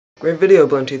Great video,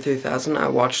 Blunty3000. I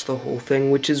watched the whole thing,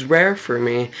 which is rare for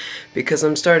me, because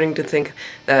I'm starting to think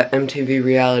that MTV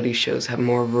reality shows have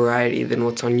more variety than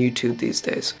what's on YouTube these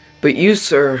days. But you,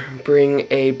 sir, bring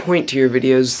a point to your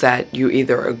videos that you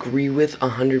either agree with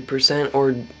 100%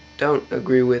 or don't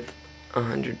agree with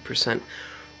 100%,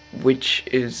 which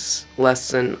is less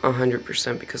than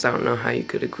 100%, because I don't know how you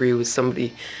could agree with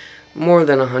somebody more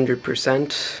than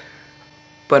 100%,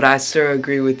 but I still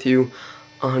agree with you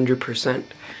 100%.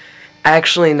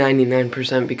 Actually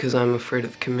 99%, because I'm afraid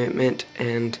of commitment,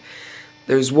 and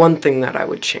there's one thing that I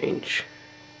would change.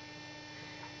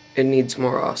 It needs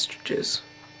more ostriches.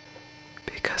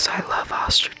 Because I love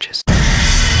ostriches.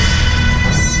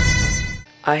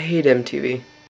 I hate MTV.